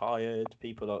 people are tired,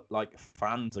 people are like,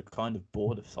 fans are kind of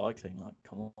bored of cycling. Like,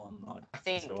 come on, like, I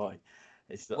think it's all right.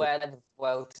 It's where the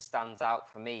Vuelta stands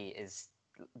out for me is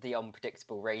the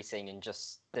unpredictable racing and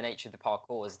just the nature of the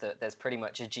parkour is that there's pretty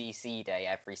much a GC day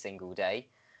every single day,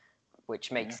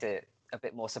 which makes it a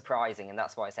bit more surprising, and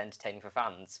that's why it's entertaining for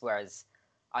fans. Whereas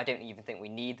I don't even think we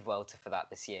need the Vuelta for that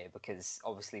this year, because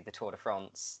obviously the Tour de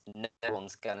France, no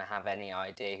one's going to have any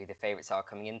idea who the favourites are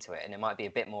coming into it, and it might be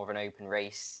a bit more of an open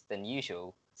race than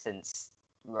usual, since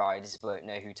riders won't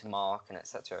know who to mark and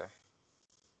etc.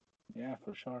 Yeah,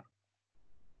 for sure.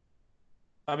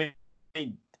 I mean,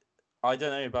 I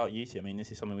don't know about you two. I mean,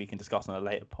 this is something we can discuss on a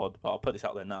later pod, but I'll put this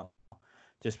out there now,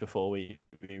 just before we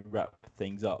wrap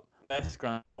things up. Best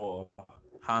Grand Tour,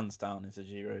 hands down, is the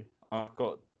Giro. I've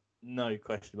got no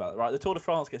question about it. Right, the Tour de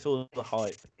France gets all the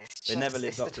hype. It never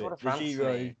lives up to it. The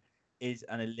Giro is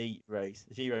an elite race.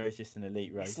 The Giro is just an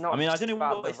elite race. I mean, I don't know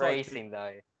what it's racing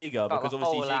though. Ziga, because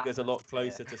obviously Ziga's a lot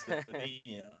closer to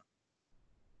Slovenia.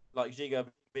 Like, Ziga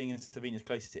being in Slovenia is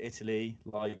closer to Italy.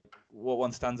 Like, what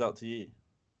one stands out to you?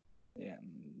 Yeah,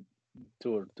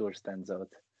 Tour stands out.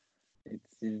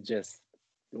 It's just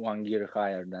one gear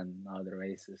higher than other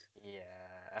races.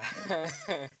 Yeah.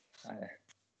 I,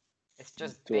 It's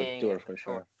just Tour being Tour at the for Tour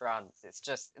sure. de France. It's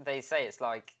just they say it's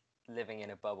like living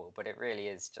in a bubble, but it really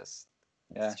is just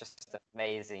Yeah, it's just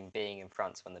amazing being in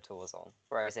France when the tour's on.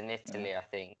 Whereas in yeah, Italy, I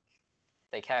think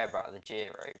they care about the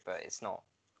Giro, but it's not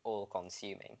all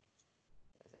consuming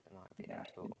as it might be in yeah.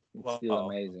 the Tour. It's still Well,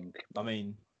 amazing. I But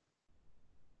mean,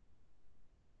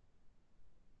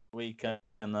 we can.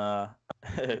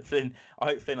 Flynn, I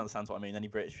hope Flynn understands what I mean. Any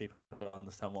British people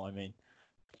understand what I mean.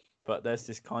 But there's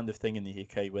this kind of thing in the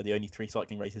UK where the only 3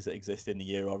 cycling races that exist in the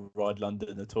year are Ride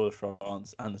London, the Tour de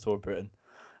France, and the Tour of Britain.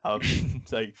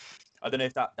 So I don't know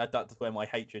if that's where my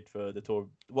hatred for the Tour,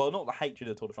 well, not the hatred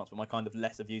of the Tour de France, but my kind of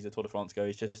lesser views of Tour de France go.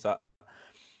 It's just that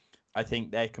I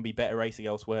think there can be better racing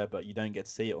elsewhere, but you don't get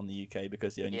to see it on the UK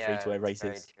because the only Yeah, free-to-air that's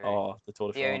very races true. are the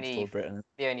Tour de The France, Tour only of Britain.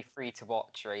 the only free to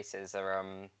watch races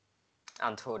are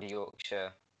and Tour de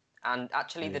Yorkshire, and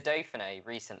actually Yeah. the Dauphiné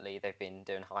recently they've been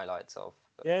doing highlights of.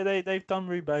 But Yeah, they've done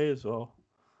Roubaix as well.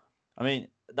 I mean,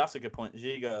 that's a good point.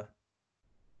 Ziga,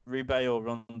 Roubaix or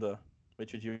Ronda,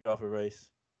 which would you rather race?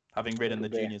 Having ridden the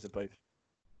Roubaix, juniors of both.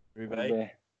 Roubaix?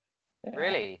 Roubaix. Yeah,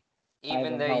 really, I even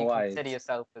don't though know you why. consider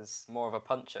yourself as more of a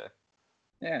puncher,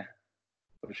 Yeah,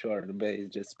 for sure. Roubaix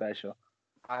is just special.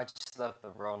 I just love the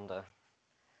Ronda.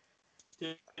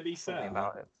 To be Something fair,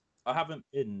 about it. I haven't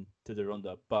been to the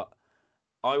Ronda, but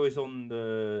I was on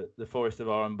the Forest of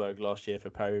Arenberg last year for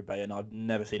Paris-Roubaix, and I've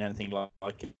never seen anything like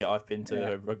it. I've been to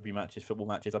Yeah, rugby matches, football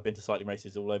matches, I've been to cycling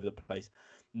races all over the place.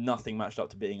 Nothing matched up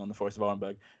to being on the Forest of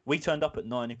Arenberg. We turned up at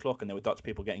 9 o'clock, and there were Dutch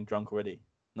people getting drunk already.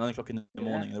 9 o'clock in the yeah,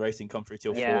 morning, the racing come through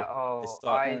till yeah. Yeah. 4. Oh, It's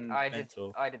like And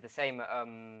mental. I did the same at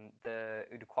the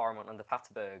Ude Quaremont and the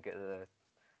Paterberg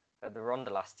at the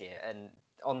Ronda last year, and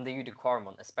on the Ude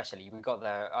Quaremont especially, we got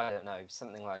there. I don't know,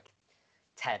 something like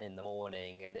 10 in the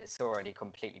morning, and it's already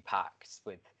completely packed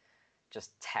with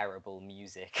just terrible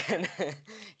music. And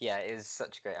yeah, it was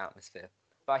such a great atmosphere.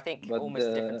 But I think but almost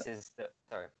the difference is that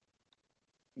sorry.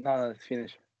 no,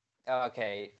 finish.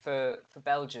 Okay, for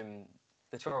Belgium,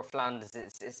 the Tour of Flanders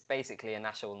it's basically a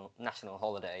national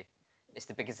holiday. It's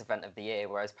the biggest event of the year,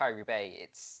 whereas Paris-Roubaix,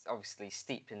 it's obviously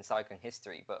steeped in cycling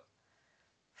history, but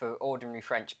for ordinary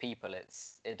French people,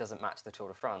 it doesn't match the Tour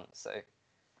de France. So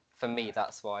for me,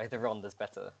 that's why the Ronda's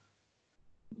better.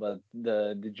 But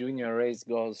the junior race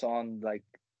goes on like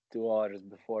 2 hours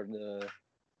before the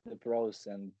pros,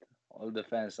 and all the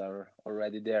fans are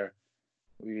already there.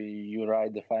 You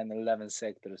ride the final 11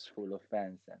 sectors full of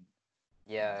fans, and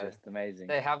it's Yeah, just amazing.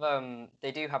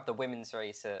 they do have the women's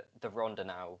race at the Ronda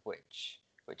now, which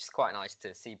is quite nice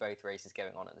to see both races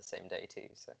going on at the same day too.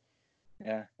 So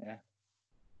Yeah.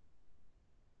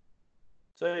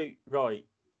 So, right,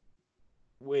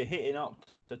 we're hitting up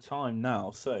the time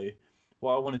now. So,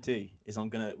 what I want to do is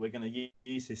we're gonna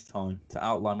use this time to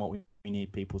outline what we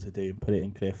need people to do and put it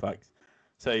in clear facts.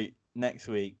 So next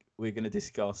week we're gonna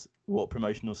discuss what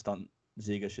promotional stunt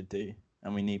Ziga should do,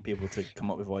 and we need people to come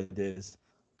up with ideas.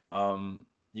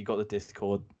 You got the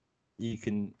Discord. You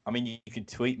can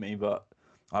tweet me, but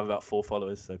I have about 4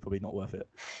 followers, so probably not worth it.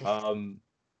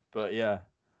 But yeah,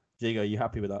 Ziga, are you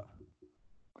happy with that?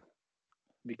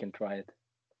 We can try it.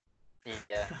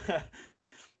 yeah.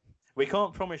 We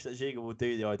can't promise that Ziga will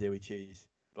do the idea we choose,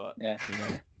 but Yeah.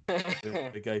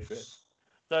 we go for it.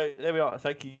 So there we are.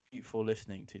 Thank you for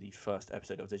listening to the first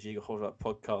episode of the Ziga Horror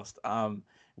podcast.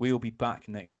 We will be back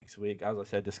next week, as I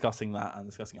said, discussing that and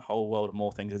discussing a whole world of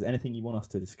more things. If there's anything you want us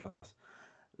to discuss,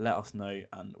 let us know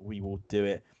and we will do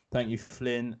it. Thank you,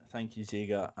 Flynn. Thank you,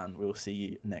 Ziga, and we'll see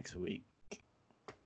you next week.